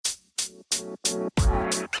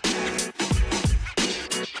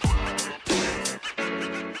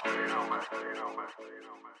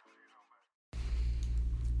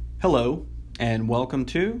Hello, and welcome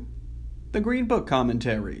to the Green Book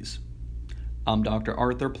Commentaries. I'm Dr.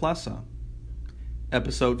 Arthur Plessa.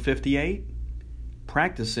 Episode 58,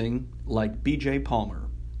 Practicing Like B.J. Palmer.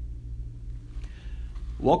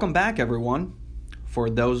 Welcome back, everyone. For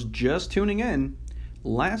those just tuning in,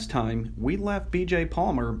 last time we left B.J.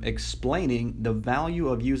 Palmer explaining the value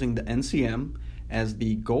of using the NCM as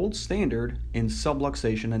the gold standard in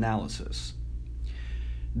subluxation analysis.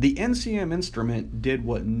 The NCM instrument did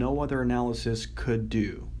what no other analysis could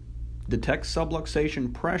do: detect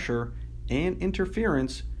subluxation pressure and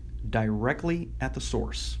interference directly at the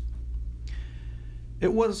source.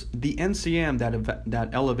 It was the NCM that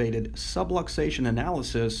elevated subluxation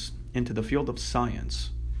analysis into the field of science.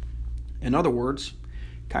 In other words,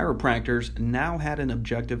 chiropractors now had an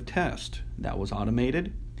objective test that was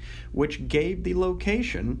automated, which gave the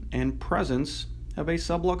location and presence of a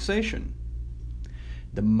subluxation.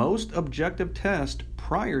 The most objective test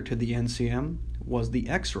prior to the NCM was the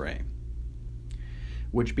X-ray,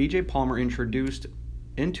 which B.J. Palmer introduced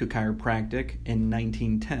into chiropractic in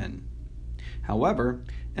 1910. However,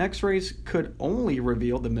 X-rays could only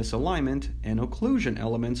reveal the misalignment and occlusion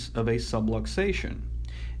elements of a subluxation,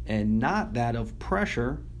 and not that of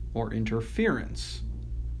pressure or interference.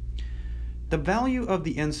 The value of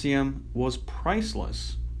the NCM was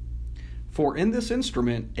priceless, for in this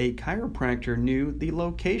instrument, a chiropractor knew the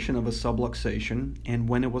location of a subluxation and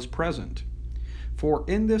when it was present. For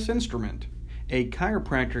in this instrument, a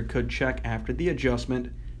chiropractor could check after the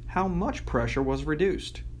adjustment how much pressure was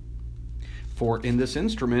reduced. For in this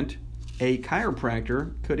instrument, a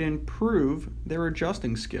chiropractor could improve their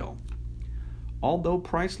adjusting skill. Although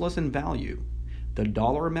priceless in value, the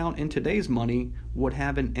dollar amount in today's money would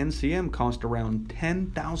have an NCM cost around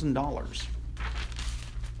 $10,000.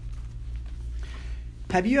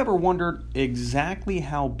 Have you ever wondered exactly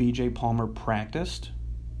how B.J. Palmer practiced?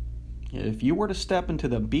 If you were to step into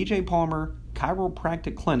the B.J. Palmer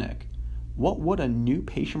chiropractic clinic, what would a new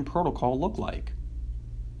patient protocol look like?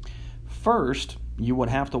 First, you would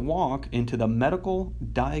have to walk into the medical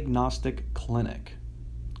diagnostic clinic.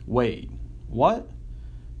 Wait, what?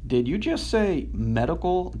 Did you just say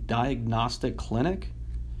medical diagnostic clinic?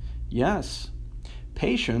 Yes.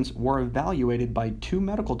 Patients were evaluated by 2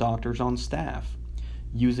 medical doctors on staff,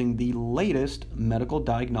 using the latest medical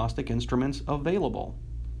diagnostic instruments available.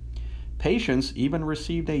 Patients even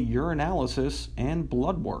received a urinalysis and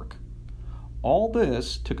blood work. All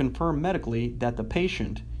this to confirm medically that the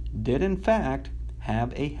patient did in fact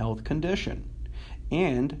have a health condition,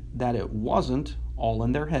 and that it wasn't all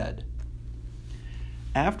in their head.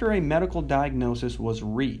 After a medical diagnosis was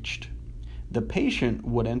reached, the patient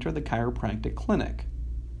would enter the chiropractic clinic.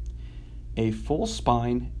 A full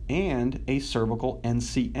spine and a cervical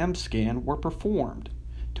NCM scan were performed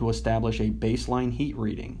to establish a baseline heat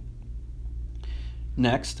reading.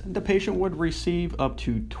 Next, the patient would receive up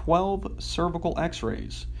to 12 cervical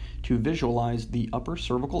x-rays to visualize the upper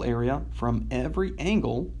cervical area from every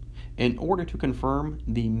angle in order to confirm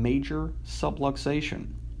the major subluxation,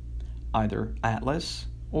 either atlas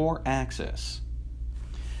or axis.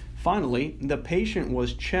 Finally, the patient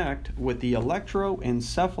was checked with the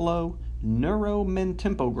electroencephalo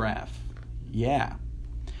neuromentympograph. Yeah.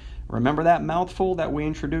 Remember that mouthful that we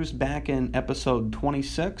introduced back in episode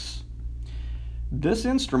 26? This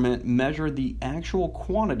instrument measured the actual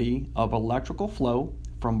quantity of electrical flow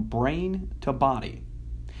from brain to body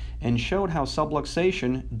and showed how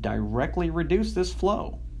subluxation directly reduced this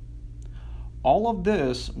flow. All of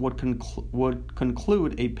this would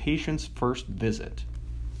conclude a patient's first visit.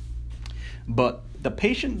 But the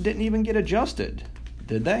patient didn't even get adjusted,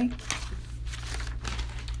 did they?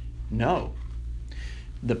 No.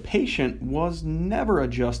 The patient was never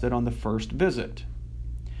adjusted on the first visit.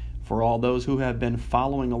 For all those who have been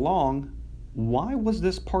following along, why was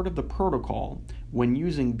this part of the protocol when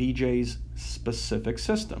using BJ's specific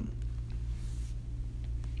system?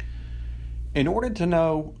 In order to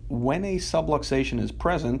know when a subluxation is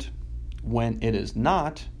present, when it is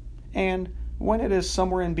not, and when it is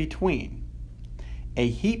somewhere in between, a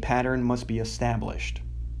heat pattern must be established.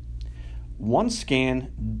 One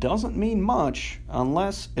scan doesn't mean much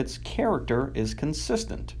unless its character is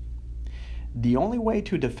consistent. The only way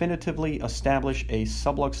to definitively establish a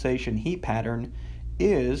subluxation heat pattern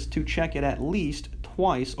is to check it at least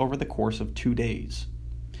twice over the course of 2 days.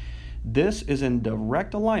 This is in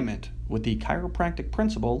direct alignment with the chiropractic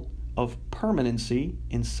principle of permanency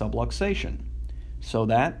in subluxation, so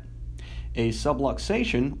that a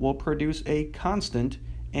subluxation will produce a constant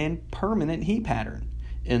and permanent heat pattern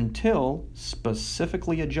until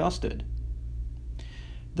specifically adjusted.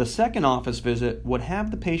 The second office visit would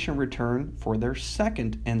have the patient return for their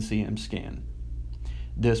second NCM scan.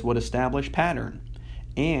 This would establish pattern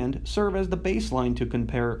and serve as the baseline to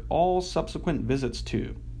compare all subsequent visits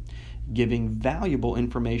to, giving valuable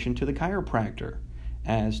information to the chiropractor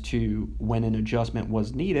as to when an adjustment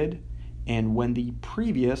was needed and when the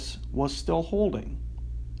previous was still holding.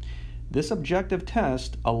 This objective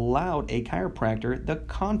test allowed a chiropractor the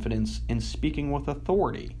confidence in speaking with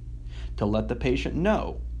authority to let the patient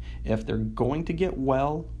know if they're going to get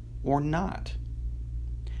well or not.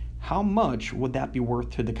 How much would that be worth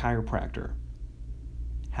to the chiropractor?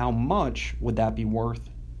 How much would that be worth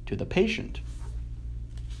to the patient?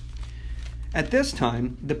 At this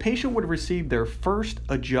time, the patient would receive their first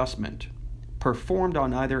adjustment, performed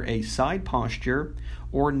on either a side posture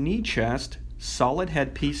or knee chest solid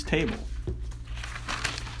headpiece table.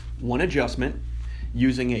 One adjustment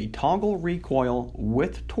using a toggle recoil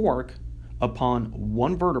with torque upon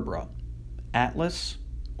one vertebra, atlas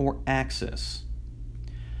or axis.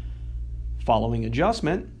 Following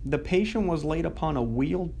adjustment, the patient was laid upon a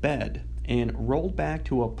wheeled bed and rolled back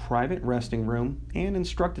to a private resting room and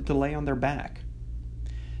instructed to lay on their back.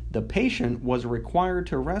 The patient was required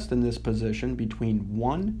to rest in this position between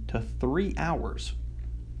 1 to 3 hours.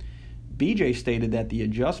 BJ stated that the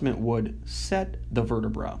adjustment would set the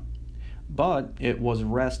vertebra, but it was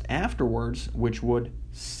rest afterwards which would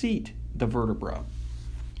seat the vertebra.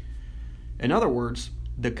 In other words,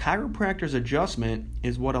 the chiropractor's adjustment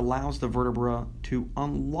is what allows the vertebra to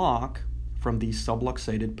unlock from the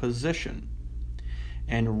subluxated position,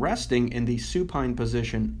 and resting in the supine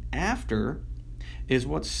position after is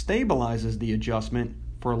what stabilizes the adjustment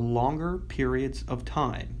for longer periods of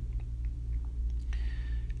time.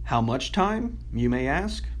 How much time, you may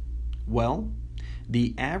ask? Well,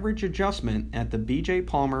 the average adjustment at the BJ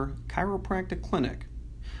Palmer Chiropractic Clinic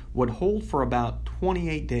would hold for about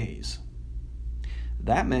 28 days.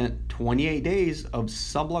 That meant 28 days of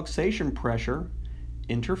subluxation pressure,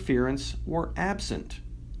 interference were absent.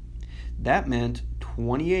 That meant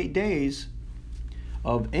 28 days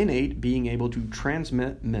of innate being able to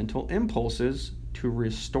transmit mental impulses to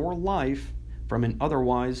restore life from an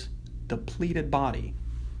otherwise depleted body.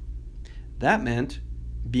 That meant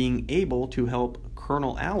being able to help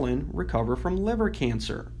Colonel Allen recover from liver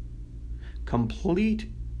cancer, completely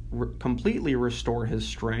restore his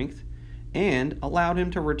strength, and allowed him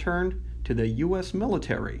to return to the U.S.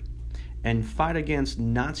 military and fight against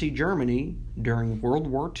Nazi Germany during World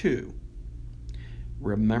War II.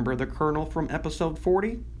 Remember the Colonel from episode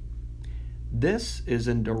 40? This is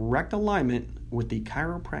in direct alignment with the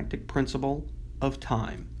chiropractic principle of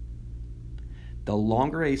time. The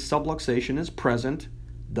longer a subluxation is present,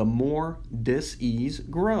 the more dis-ease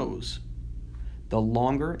grows. The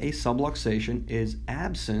longer a subluxation is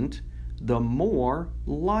absent, the more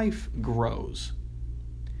life grows.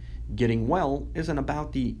 Getting well isn't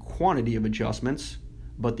about the quantity of adjustments,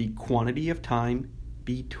 but the quantity of time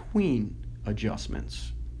between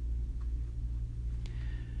adjustments.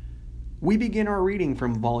 We begin our reading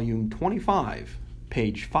from volume 25,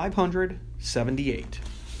 page 578.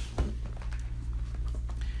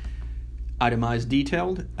 Itemized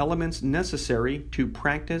detailed elements necessary to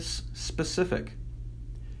practice specific.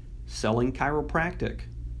 Selling chiropractic.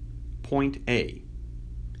 Point A.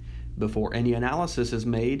 Before any analysis is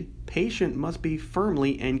made, patient must be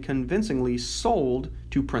firmly and convincingly sold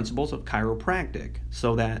to principles of chiropractic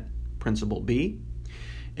so that Principle B,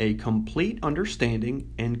 a complete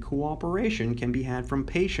understanding and cooperation can be had from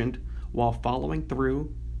patient while following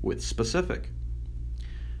through with specific.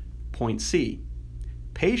 Point C,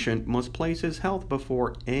 patient must place his health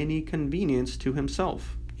before any convenience to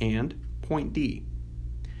himself. And point D,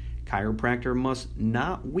 chiropractor must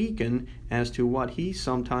not weaken as to what he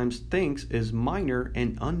sometimes thinks is minor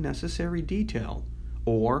and unnecessary detail,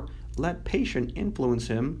 or let patient influence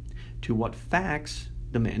him to what facts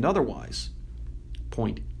demand otherwise.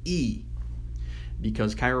 Point E,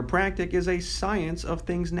 because chiropractic is a science of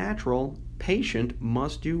things natural, patient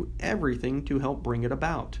must do everything to help bring it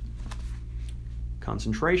about.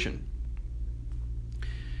 Concentration.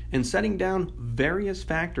 In setting down various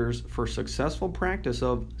factors for successful practice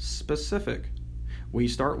of specific, we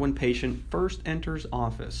start when patient first enters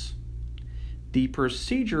office. The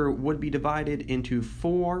procedure would be divided into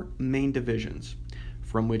 4 main divisions,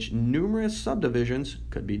 from which numerous subdivisions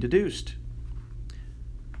could be deduced.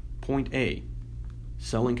 Point A,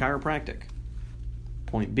 selling chiropractic.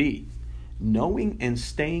 Point B, knowing and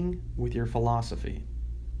staying with your philosophy.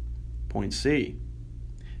 Point C,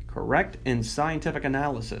 correct and scientific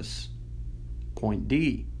analysis. Point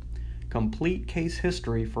D, complete case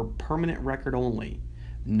history for permanent record only,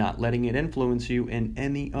 not letting it influence you in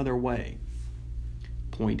any other way.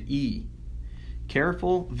 Point E,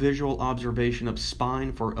 careful visual observation of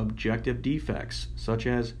spine for objective defects, such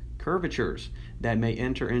as curvatures that may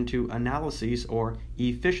enter into analyses or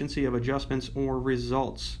efficiency of adjustments or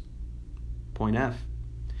results. Point F,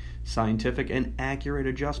 scientific and accurate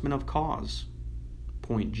adjustment of cause.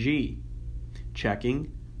 Point G,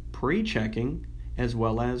 checking, pre-checking, as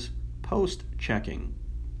well as post-checking.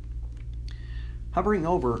 Hovering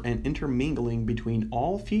over and intermingling between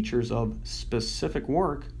all features of specific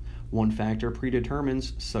work, one factor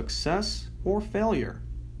predetermines success or failure.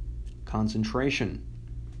 Concentration.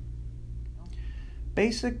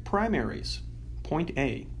 Basic primaries. Point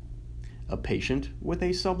A, a patient with a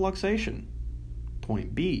subluxation.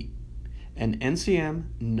 Point B, an NCM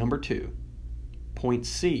number 2. Point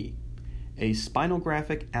C, a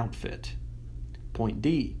spinographic outfit. Point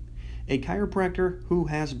D, a chiropractor who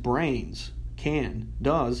has brains, can,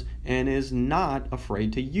 does, and is not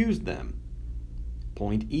afraid to use them.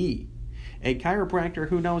 Point E, a chiropractor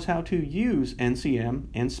who knows how to use NCM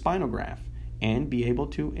and spinograph and be able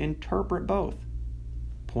to interpret both.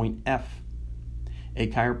 Point F, a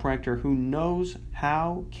chiropractor who knows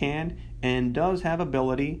how, can, and does have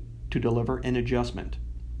ability to deliver an adjustment.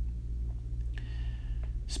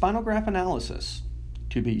 Spinograph analysis.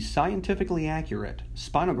 To be scientifically accurate,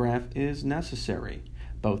 spinograph is necessary,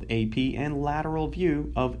 both AP and lateral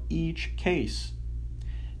view of each case.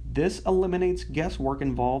 This eliminates guesswork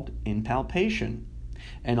involved in palpation,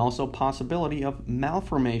 and also possibility of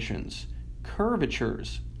malformations,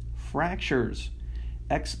 curvatures, fractures,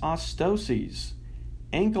 exostoses,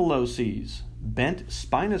 ankyloses, bent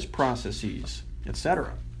spinous processes,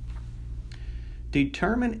 etc.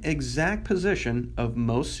 Determine exact position of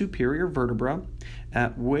most superior vertebra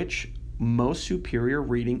at which most superior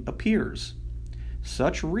reading appears.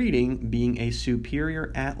 Such reading being a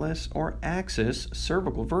superior atlas or axis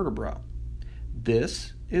cervical vertebra.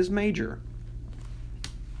 This is major.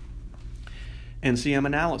 NCM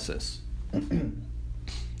analysis.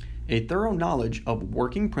 A thorough knowledge of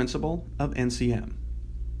working principle of NCM.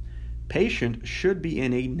 Patient should be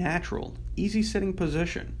in a natural, easy sitting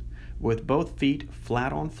position with both feet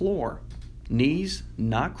flat on floor, knees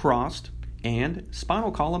not crossed, and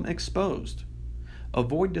spinal column exposed.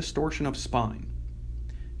 Avoid distortion of spine.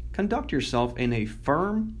 Conduct yourself in a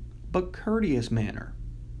firm but courteous manner.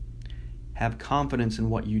 Have confidence in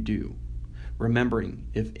what you do, remembering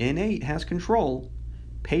if innate has control,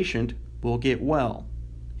 patient will get well,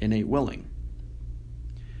 innate willing.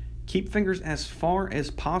 Keep fingers as far as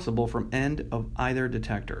possible from end of either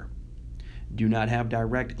detector. Do not have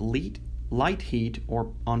direct light heat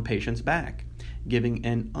or on patient's back, giving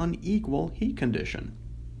an unequal heat condition.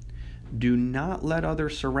 Do not let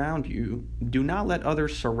others surrounding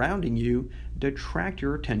you detract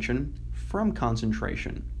your attention from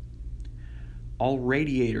concentration. All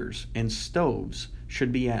radiators and stoves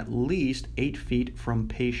should be at least 8 feet from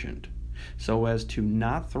patient, so as to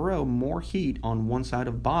not throw more heat on one side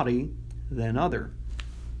of body than other.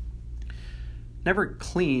 Never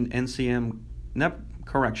clear NCM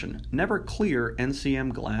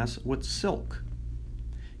glass with silk.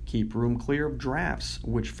 Keep room clear of drafts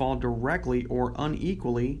which fall directly or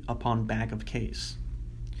unequally upon back of case.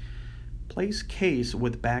 Place case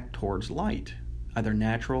with back towards light, either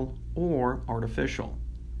natural or artificial.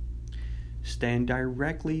 Stand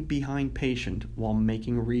directly behind patient while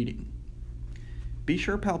making reading. Be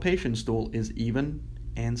sure palpation stool is even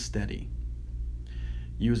and steady.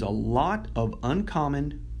 Use a lot of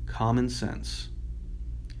uncommon common sense.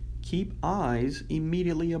 Keep eyes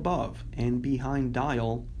immediately above and behind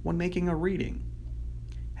dial when making a reading.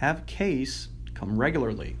 Have case come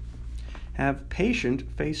regularly. Have patient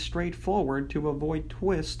face straight forward to avoid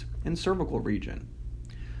twist in cervical region.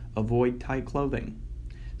 Avoid tight clothing.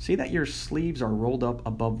 See that your sleeves are rolled up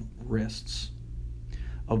above wrists.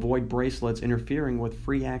 Avoid bracelets interfering with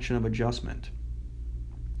free action of adjustment.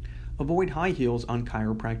 Avoid high heels on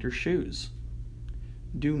chiropractor shoes.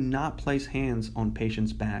 Do not place hands on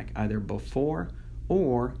patient's back either before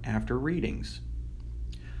or after readings.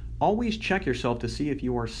 Always check yourself to see if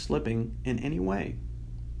you are slipping in any way.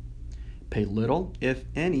 Pay little, if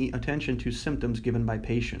any, attention to symptoms given by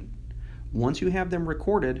patient. Once you have them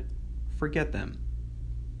recorded, forget them.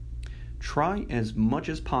 Try as much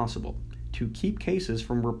as possible to keep cases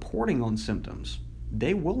from reporting on symptoms.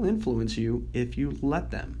 They will influence you if you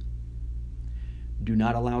let them. Do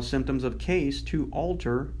not allow symptoms of case to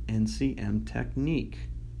alter NCM technique.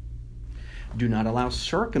 Do not allow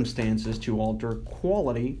circumstances to alter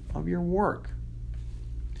quality of your work.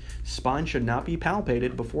 Spine should not be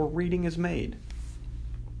palpated before reading is made.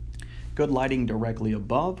 Good lighting directly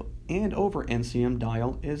above and over NCM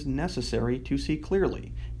dial is necessary to see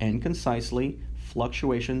clearly and concisely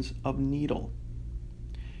fluctuations of needle.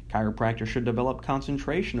 Chiropractor should develop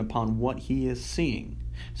concentration upon what he is seeing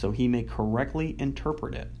so he may correctly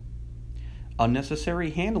interpret it.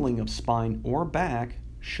 Unnecessary handling of spine or back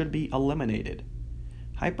should be eliminated.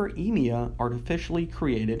 Hyperemia, artificially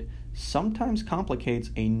created, sometimes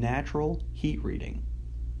complicates a natural heat reading.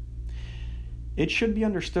 It should be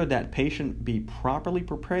understood that patient be properly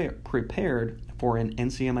prepared for an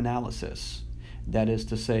NCM analysis. That is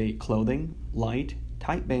to say, clothing, light,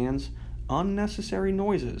 tight bands, unnecessary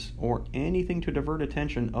noises, or anything to divert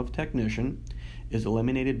attention of technician is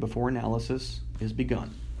eliminated before analysis is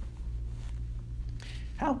begun.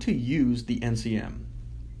 How to use the NCM.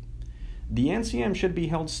 The NCM should be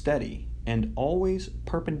held steady and always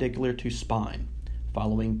perpendicular to spine,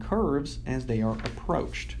 following curves as they are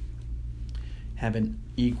approached. Have an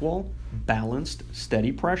equal, balanced,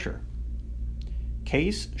 steady pressure.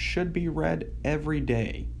 Case should be read every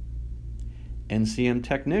day. NCM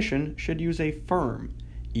technician should use a firm,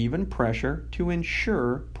 even pressure to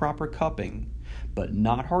ensure proper cupping, but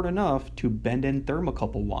not hard enough to bend in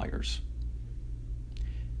thermocouple wires.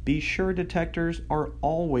 Be sure detectors are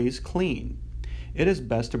always clean. It is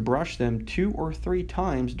best to brush them 2 or 3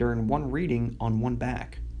 times during one reading on one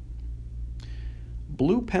back.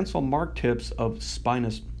 Blue pencil mark tips of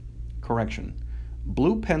spinous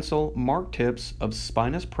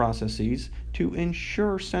processes to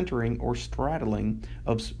ensure centering or straddling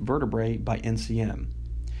of vertebrae by NCM.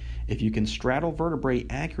 If you can straddle vertebrae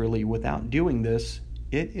accurately without doing this,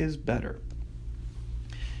 it is better.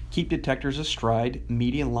 Keep detectors astride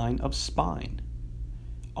median line of spine.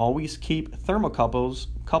 Always keep thermocouples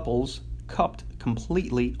cupped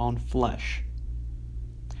completely on flesh.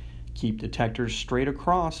 Keep detectors straight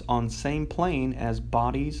across on same plane as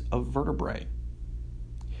bodies of vertebrae.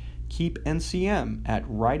 Keep NCM at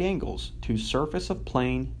right angles to surface of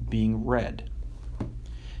plane being read.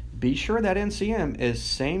 Be sure that NCM is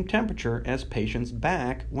same temperature as patient's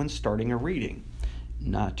back when starting a reading,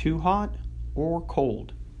 not too hot or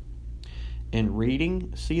cold. In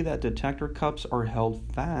reading, see that detector cups are held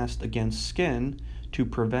fast against skin to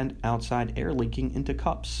prevent outside air leaking into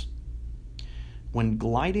cups. When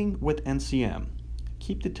gliding with NCM,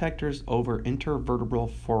 keep detectors over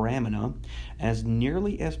intervertebral foramina as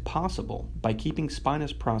nearly as possible by keeping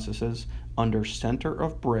spinous processes under center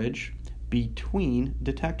of bridge between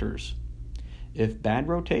detectors. If bad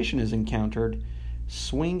rotation is encountered,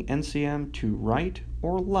 swing NCM to right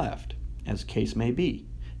or left, as case may be,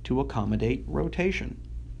 to accommodate rotation.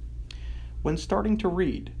 When starting to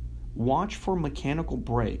read, watch for mechanical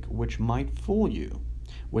break, which might fool you,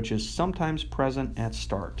 which is sometimes present at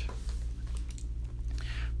start.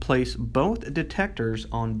 Place both detectors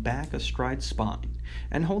on back astride spine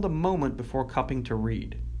and hold a moment before cupping to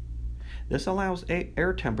read. This allows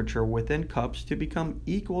air temperature within cups to become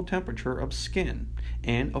equal temperature of skin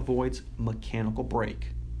and avoids mechanical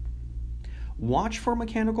break. Watch for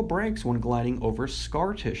mechanical breaks when gliding over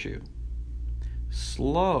scar tissue.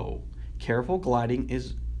 Slow, careful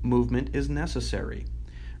movement is necessary.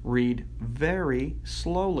 Read very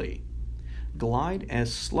slowly. Glide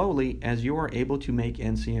as slowly as you are able to make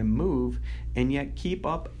NCM move and yet keep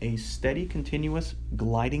up a steady continuous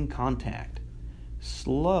gliding contact.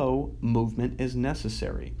 Slow movement is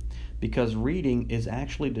necessary because reading is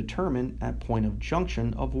actually determined at point of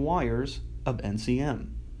junction of wires of NCM.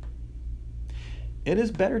 It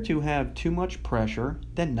is better to have too much pressure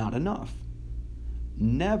than not enough.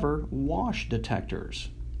 Never wash detectors,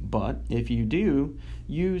 but if you do,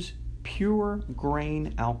 use pure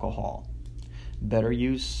grain alcohol. Better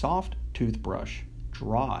use soft toothbrush,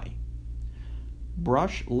 dry.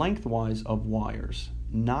 Brush lengthwise of wires,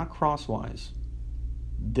 not crosswise.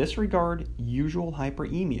 Disregard usual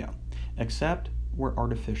hyperemia, except where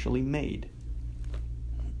artificially made.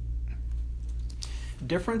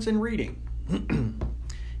 Difference in reading.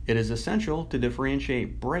 It is essential to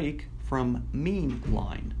differentiate break from mean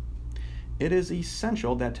line. It is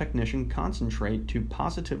essential that technician concentrate to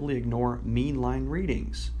positively ignore mean line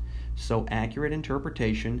readings, so accurate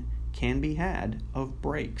interpretation can be had of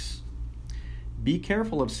breaks. Be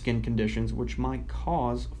careful of skin conditions which might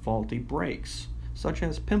cause faulty breaks, such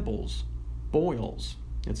as pimples, boils,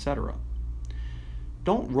 etc.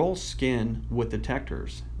 Don't roll skin with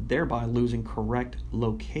detectors, thereby losing correct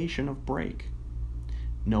location of break.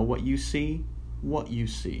 Know what you see.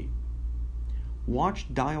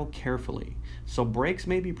 Watch dial carefully, so breaks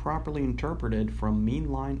may be properly interpreted from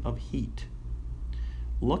mean line of heat.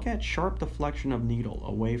 Look at sharp deflection of needle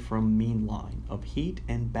away from mean line of heat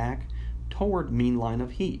and back toward mean line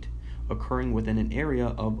of heat, occurring within an area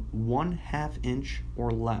of 1/2 inch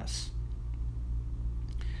or less.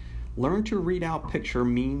 Learn to read out picture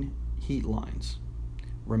mean heat lines.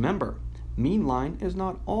 Remember, mean line is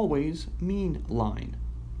not always mean line.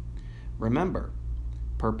 Remember,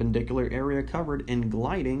 perpendicular area covered in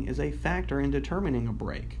gliding is a factor in determining a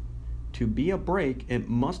break. To be a break, it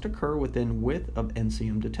must occur within width of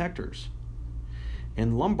NCM detectors.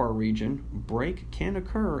 In lumbar region, break can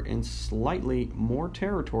occur in slightly more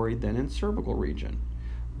territory than in cervical region,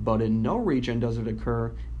 but in no region does it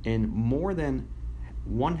occur in more than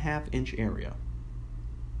 1/2 inch area.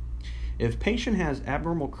 If patient has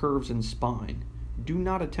abnormal curves in spine, do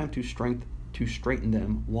not attempt to straighten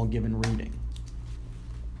them while given reading.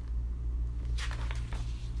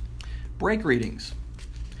 Break readings.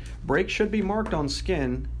 Break should be marked on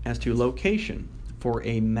skin as to location for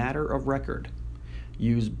a matter of record.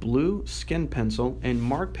 Use blue skin pencil and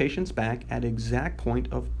mark patient's back at exact point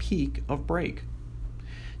of peak of break,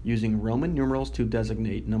 using Roman numerals to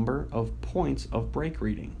designate number of points of break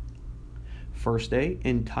reading. First day,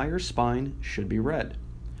 entire spine should be read.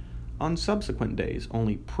 On subsequent days,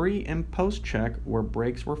 only pre- and post-check where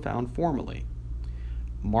breaks were found formally.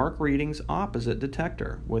 Mark readings opposite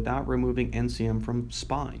detector without removing NCM from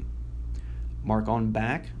spine. Mark on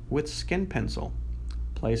back with skin pencil,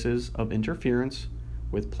 places of interference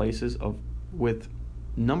with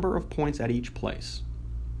number of points at each place.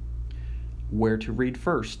 Where to read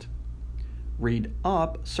first. Read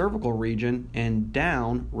up cervical region and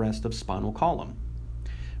down rest of spinal column.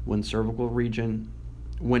 When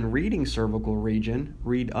reading cervical region,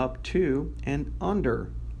 read up to and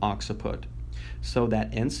under occiput, so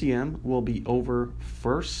that NCM will be over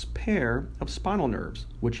first pair of spinal nerves,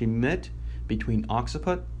 which emit between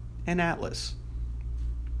occiput and atlas.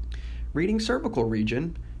 Reading cervical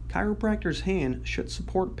region, chiropractor's hand should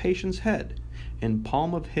support patient's head in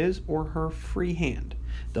palm of his or her free hand,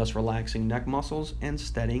 thus relaxing neck muscles and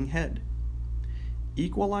steadying head.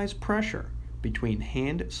 Equalize pressure between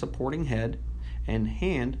hand supporting head and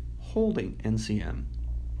hand holding NCM.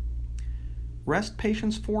 Rest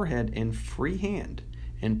patient's forehead in free hand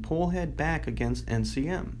and pull head back against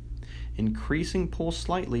NCM, increasing pull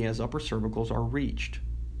slightly as upper cervicals are reached.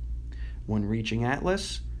 When reaching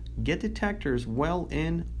atlas, get detectors well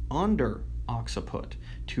in under occiput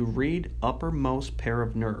to read uppermost pair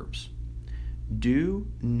of nerves. Do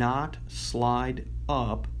not slide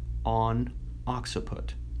up on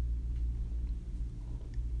occiput.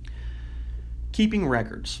 Keeping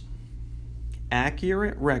records.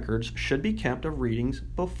 Accurate records should be kept of readings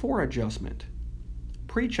before adjustment.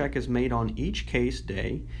 Pre-check is made on each case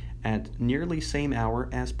day at nearly same hour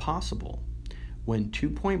as possible. When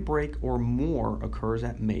 2-point break or more occurs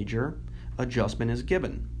at major, adjustment is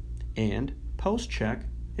given, and post-check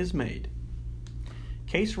is made.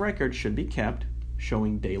 Case records should be kept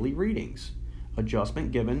showing daily readings,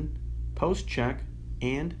 adjustment given, post-check,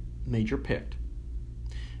 and major picked.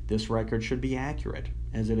 This record should be accurate,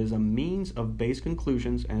 as it is a means of base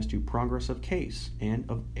conclusions as to progress of case and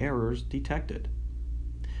of errors detected.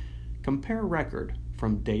 Compare record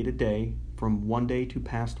from day to day, from one day to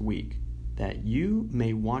past week, that you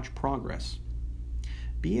may watch progress.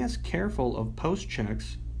 Be as careful of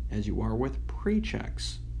post-checks as you are with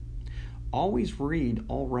pre-checks. Always read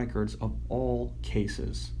all records of all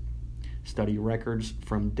cases. Study records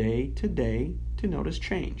from day to notice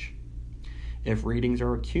change. If readings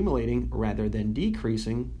are accumulating rather than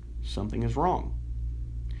decreasing, something is wrong.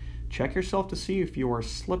 Check yourself to see if you are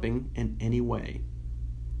slipping in any way.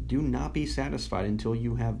 Do not be satisfied until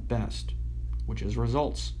you have best, which is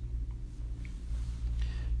results.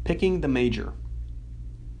 Picking the major.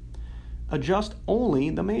 Adjust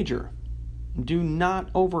only the major. Do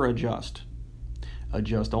not over-adjust.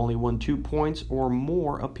 Adjust only when 2 points or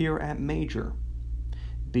more appear at major.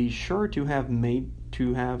 Be sure to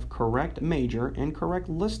have correct major and correct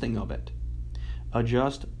listing of it.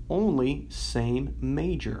 Adjust only same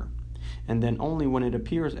major, and then only when it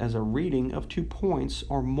appears as a reading of 2 points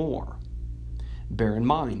or more. Bear in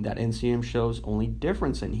mind that NCM shows only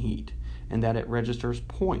difference in heat, and that it registers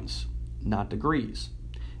points, not degrees,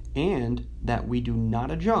 and that we do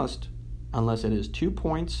not adjust unless it is 2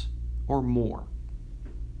 points or more.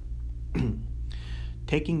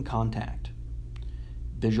 Taking contact.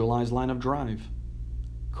 Visualize line of drive.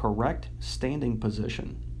 Correct standing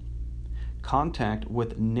position. Contact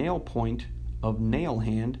with nail point of nail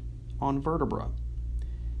hand on vertebra.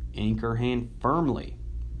 Anchor hand firmly,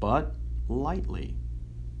 but lightly.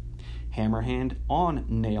 Hammer hand on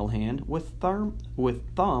nail hand with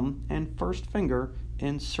thumb and first finger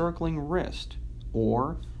encircling wrist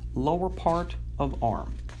or lower part of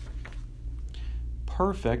arm.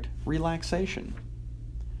 Perfect relaxation.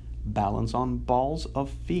 Balance on balls of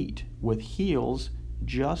feet with heels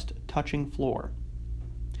just touching floor.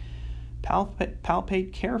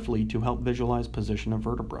 Palpate carefully to help visualize position of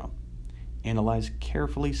vertebra. Analyze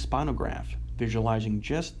carefully spinal graph, visualizing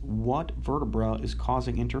just what vertebra is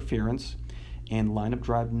causing interference and line of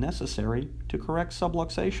drive necessary to correct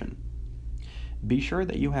subluxation. Be sure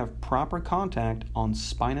that you have proper contact on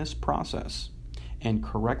spinous process and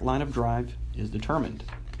correct line of drive is determined.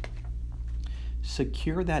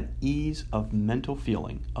 Secure that ease of mental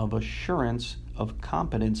feeling, of assurance, of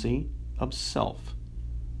competency, of self.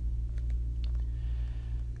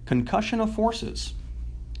 Concussion of forces.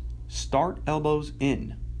 Start elbows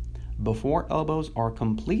in. Before elbows are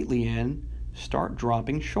completely in, start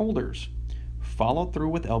dropping shoulders. Follow through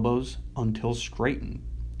with elbows until straightened.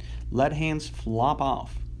 Let hands flop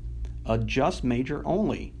off. Adjust major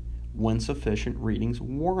only when sufficient readings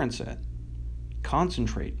warrants it.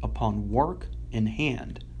 Concentrate upon work in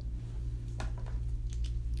hand.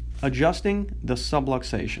 Adjusting the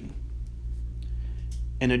subluxation.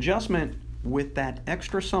 An adjustment with that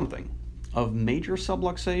extra something of major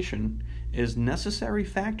subluxation is necessary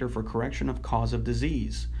factor for correction of cause of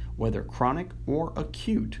disease, whether chronic or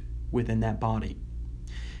acute within that body.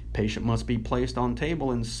 Patient must be placed on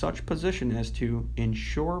table in such position as to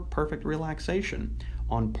ensure perfect relaxation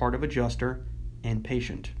on part of adjuster and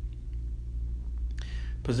patient.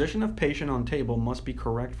 Position of patient on table must be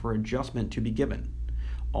correct for adjustment to be given.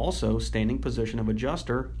 Also, standing position of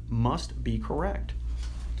adjuster must be correct.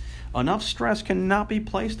 Enough stress cannot be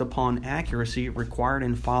placed upon accuracy required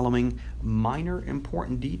in following minor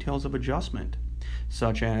important details of adjustment,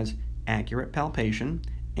 such as accurate palpation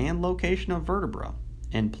and location of vertebra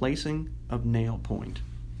and placing of nail point.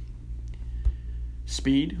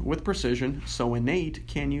 Speed with precision so innate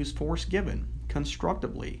can use force given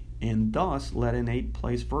constructively and thus let innate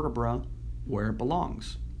place vertebra where it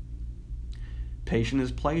belongs. Patient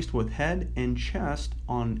is placed with head and chest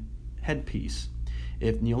on headpiece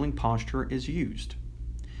if kneeling posture is used.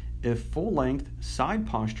 If full-length side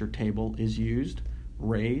posture table is used,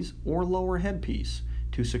 raise or lower headpiece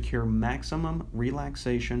to secure maximum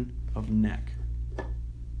relaxation of neck.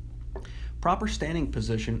 Proper standing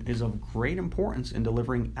position is of great importance in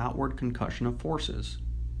delivering outward concussion of forces.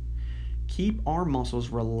 Keep arm muscles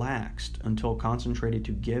relaxed until concentrated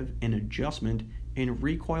to give an adjustment in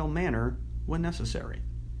recoil manner when necessary.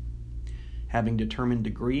 Having determined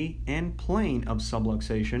degree and plane of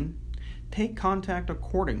subluxation, take contact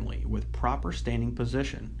accordingly with proper standing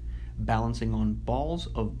position, balancing on balls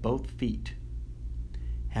of both feet.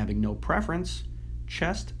 Having no preference,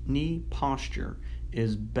 chest-knee posture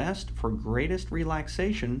is best for greatest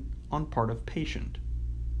relaxation on part of patient.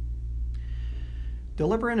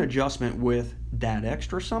 Deliver an adjustment with that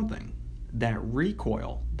extra something, that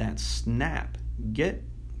recoil, that snap, get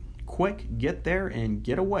quick, get there and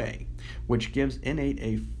get away, which gives innate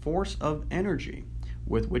a force of energy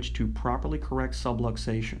with which to properly correct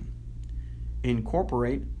subluxation.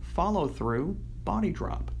 Incorporate follow-through body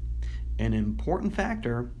drop, an important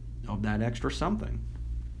factor of that extra something.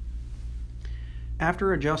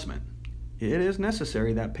 After adjustment, it is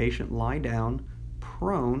necessary that patient lie down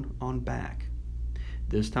prone on back.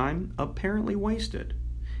 This time apparently wasted.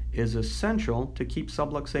 It is essential to keep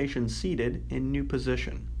subluxation seated in new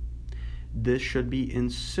position. This should be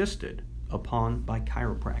insisted upon by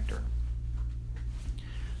chiropractor.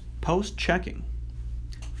 Post-checking.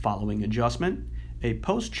 Following adjustment, a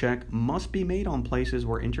post-check must be made on places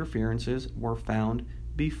where interferences were found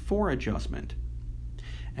before adjustment.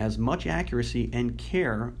 As much accuracy and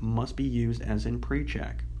care must be used as in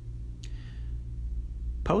pre-check.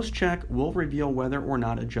 Post-check will reveal whether or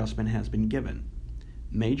not adjustment has been given.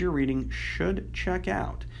 Major reading should check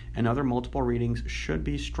out, and other multiple readings should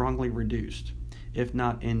be strongly reduced, if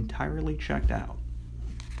not entirely checked out.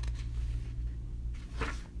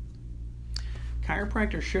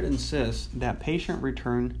 Chiropractor should insist that patient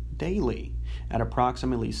return daily at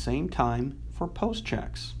approximately same time for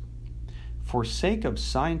post-checks. For sake of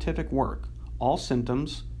scientific work, all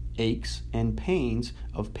symptoms, aches, and pains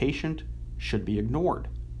of patient should be ignored.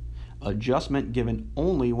 Adjustment given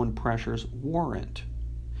only when pressures warrant.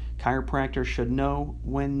 Chiropractor should know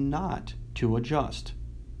when not to adjust.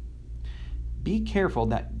 Be careful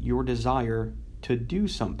that your desire to do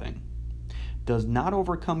something does not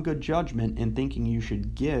overcome good judgment in thinking you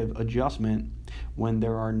should give adjustment when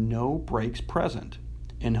there are no breaks present,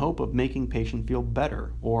 in hope of making patient feel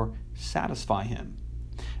better or satisfy him,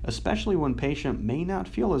 especially when patient may not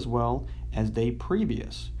feel as well as day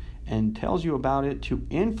previous and tells you about it to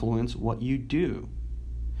influence what you do.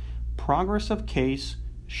 Progress of case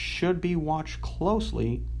should be watched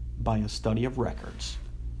closely by a study of records.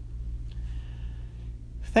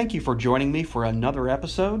 Thank you for joining me for another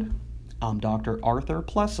episode. I'm Dr. Arthur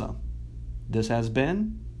Plessa. This has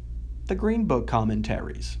been the Green Book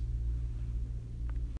Commentaries.